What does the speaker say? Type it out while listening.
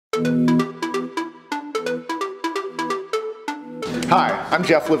Hi, I'm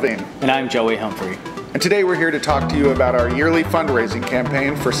Jeff Levine. And I'm Joey Humphrey. And today we're here to talk to you about our yearly fundraising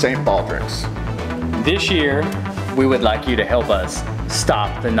campaign for St. Baldrick's. This year, we would like you to help us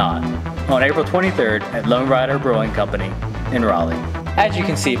stop the knot on April 23rd at Lone Rider Brewing Company in Raleigh. As you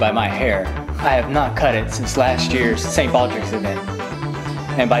can see by my hair, I have not cut it since last year's St. Baldrick's event.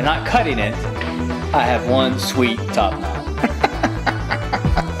 And by not cutting it, I have one sweet top knot.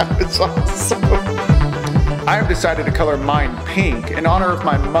 It's awesome. I have decided to color mine pink in honor of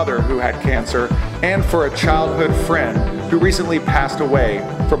my mother who had cancer and for a childhood friend who recently passed away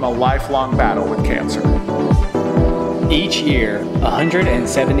from a lifelong battle with cancer. Each year,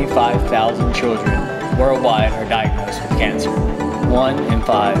 175,000 children worldwide are diagnosed with cancer. 1 in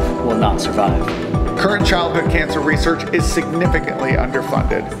 5 will not survive. Current childhood cancer research is significantly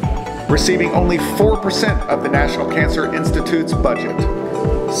underfunded, receiving only 4% of the National Cancer Institute's budget.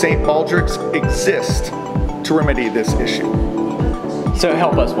 St. Baldrick's exists to remedy this issue. So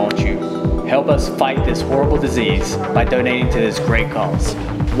help us, won't you? Help us fight this horrible disease by donating to this great cause.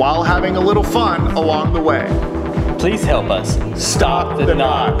 While having a little fun along the way. Please help us stop the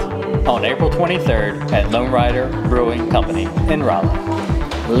knot on April 23rd at Lone Rider Brewing Company in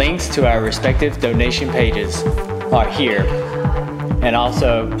Raleigh. Links to our respective donation pages are here and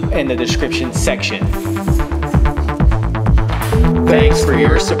also in the description section. Thanks for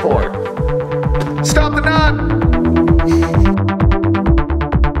your support. Stop the knot!